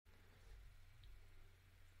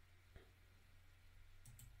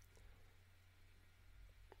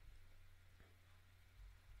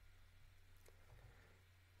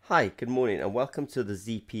Hi, good morning, and welcome to the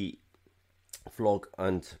ZP vlog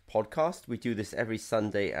and podcast. We do this every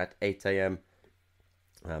Sunday at 8 a.m.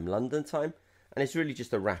 London time, and it's really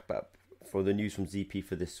just a wrap up for the news from ZP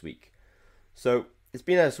for this week. So it's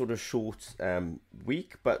been a sort of short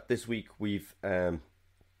week, but this week we've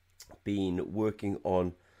been working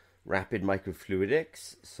on rapid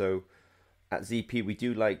microfluidics. So at ZP, we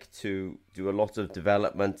do like to do a lot of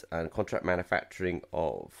development and contract manufacturing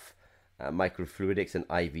of microfluidics and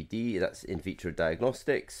IVD, that's in vitro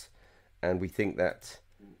diagnostics, and we think that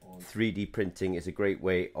 3D printing is a great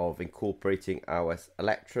way of incorporating our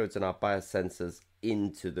electrodes and our biosensors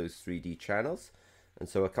into those 3D channels. And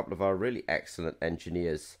so a couple of our really excellent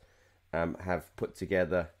engineers have put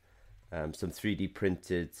together some 3D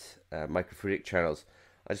printed microfluidic channels.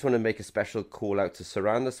 I just want to make a special call out to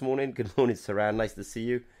Saran this morning. Good morning, Saran, nice to see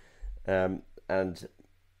you, and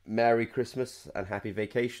Merry Christmas and happy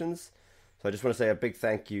vacations. So I just want to say a big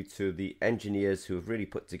thank you to the engineers who have really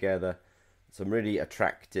put together some really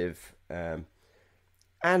attractive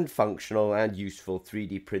and functional and useful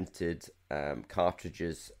 3D printed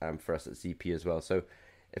cartridges for us at ZP as well. So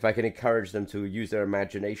if I can encourage them to use their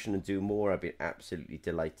imagination and do more, I'd be absolutely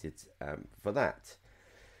delighted for that.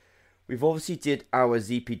 We've obviously did our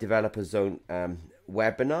ZP Developer Zone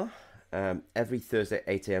webinar every Thursday at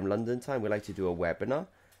 8 a.m. London time. We like to do a webinar,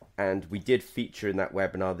 and we did feature in that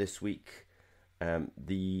webinar this week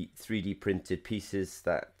the 3D printed pieces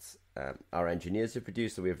that our engineers have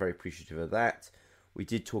produced, so we are very appreciative of that. We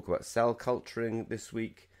did talk about cell culturing this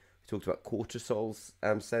week. We talked about cortisol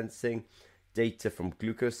sensing, data from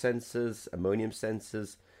glucose sensors, ammonium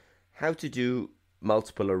sensors, how to do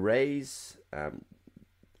multiple arrays,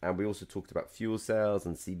 and we also talked about fuel cells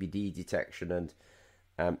and CBD detection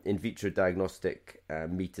and in vitro diagnostic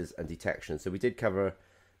meters and detection. So we did cover,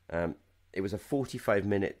 it was a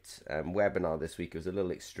 45-minute webinar this week. It was a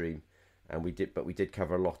little extreme, and we did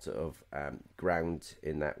cover a lot of ground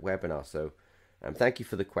in that webinar. So thank you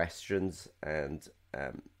for the questions, and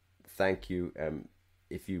thank you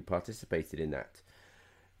if you participated in that.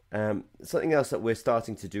 Something else that we're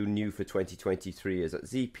starting to do new for 2023 is at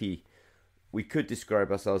ZP, we could describe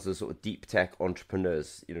ourselves as sort of deep tech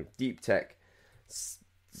entrepreneurs. You know, deep tech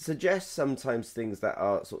suggests sometimes things that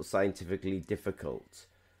are sort of scientifically difficult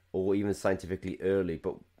or even scientifically early.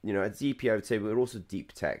 But, you know, at ZP, I would say we're also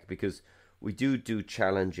deep tech because we do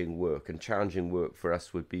challenging work. And challenging work for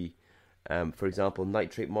us would be, for example,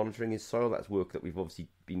 nitrate monitoring in soil. That's work that we've obviously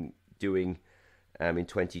been doing in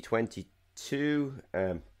 2022.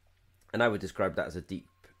 And I would describe that as a deep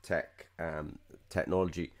tech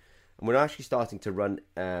technology. And we're actually starting to run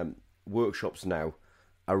workshops now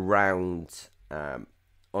around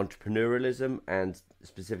entrepreneurialism, and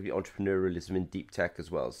specifically entrepreneurialism in deep tech as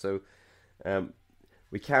well. So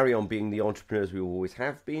we carry on being the entrepreneurs we always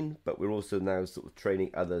have been, but we're also now sort of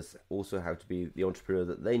training others also how to be the entrepreneur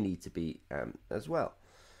that they need to be as well.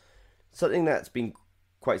 Something that's been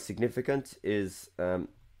quite significant is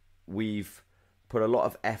we've put a lot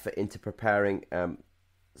of effort into preparing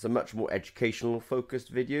some much more educational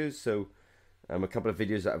focused videos. So a couple of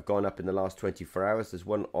videos that have gone up in the last 24 hours. There's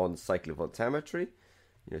one on cyclovoltammetry.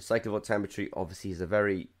 You know, cyclovoltammetry obviously is a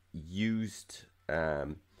very used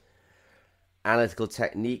analytical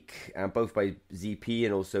technique, both by ZP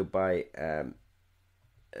and also by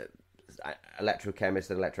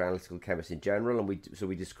electrochemists and electroanalytical chemists in general. And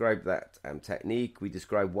we describe that technique. We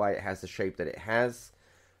describe why it has the shape that it has.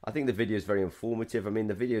 I think the video is very informative. I mean,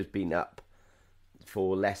 the video's been up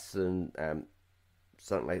for less than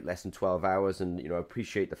something like less than 12 hours, and you know, I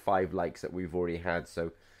appreciate the 5 likes that we've already had,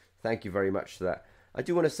 so thank you very much for that. I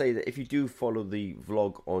do want to say that if you do follow the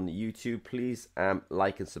vlog on YouTube, please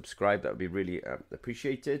like and subscribe. That would be really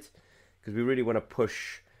appreciated, because we really want to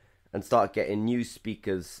push and start getting new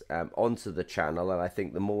speakers onto the channel. And I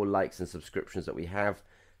think the more likes and subscriptions that we have,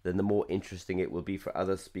 then the more interesting it will be for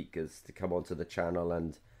other speakers to come onto the channel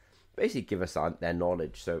and basically give us their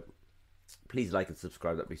knowledge. So please like and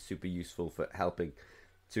subscribe. That'd be super useful for helping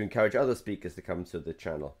to encourage other speakers to come to the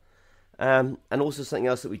channel. And also something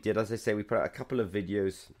else that we did, as I say, we put out a couple of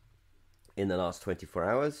videos in the last 24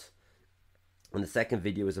 hours. And the second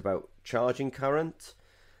video is about charging current.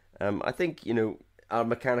 I think, you know, our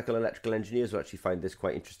mechanical electrical engineers will actually find this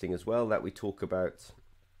quite interesting as well, that we talk about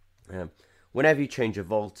whenever you change a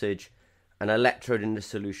voltage, an electrode in the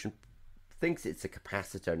solution thinks it's a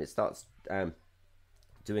capacitor, and it starts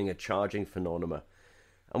doing a charging phenomena.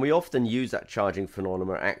 And we often use that charging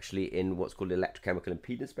phenomena actually in what's called electrochemical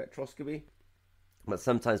impedance spectroscopy. But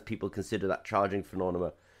sometimes people consider that charging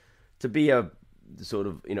phenomena to be a sort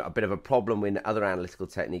of, you know, a bit of a problem in other analytical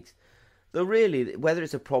techniques. Though really, whether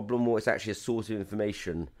it's a problem or it's actually a source of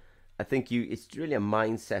information, I think it's really a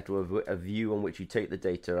mindset or a view on which you take the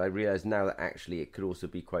data. I realize now that actually it could also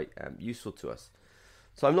be quite useful to us.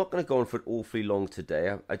 So I'm not going to go on for awfully long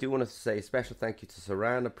today. I do want to say a special thank you to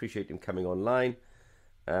Saran. I appreciate him coming online.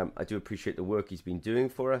 I do appreciate the work he's been doing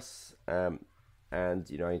for us. And,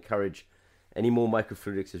 you know, I encourage any more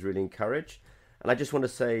microfluidics is really encouraged. And I just want to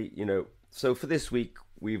say, you know, so for this week,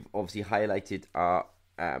 we've obviously highlighted our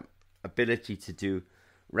ability to do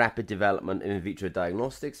rapid development in vitro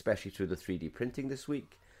diagnostics, especially through the 3D printing this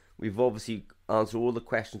week. We've obviously answered all the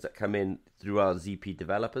questions that come in through our ZP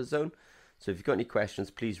Developer Zone. So if you've got any questions,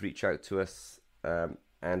 please reach out to us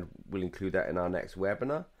and we'll include that in our next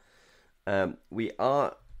webinar. We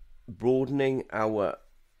are broadening our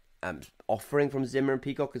offering from Zimmer and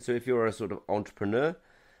Peacock. And so if you're a sort of entrepreneur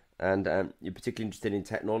and you're particularly interested in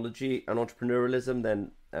technology and entrepreneurialism,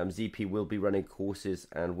 then ZP will be running courses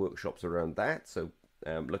and workshops around that. So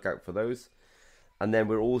look out for those. And then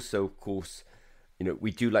we're also, of course, you know, we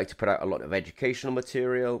do like to put out a lot of educational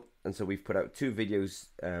material. And so we've put out 2 videos,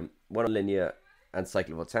 one on linear and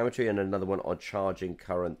cyclovoltammetry and another one on charging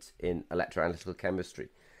current in electroanalytical chemistry.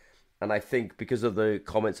 And I think because of the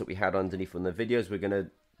comments that we had underneath on the videos, we're going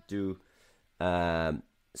to do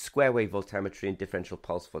square wave voltammetry and differential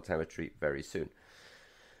pulse voltammetry very soon.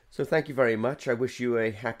 So thank you very much. I wish you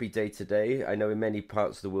a happy day today. I know in many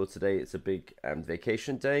parts of the world today it's a big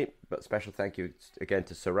vacation day, but special thank you again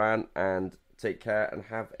to Saran, and take care and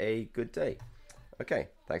have a good day. Okay,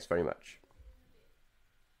 thanks very much.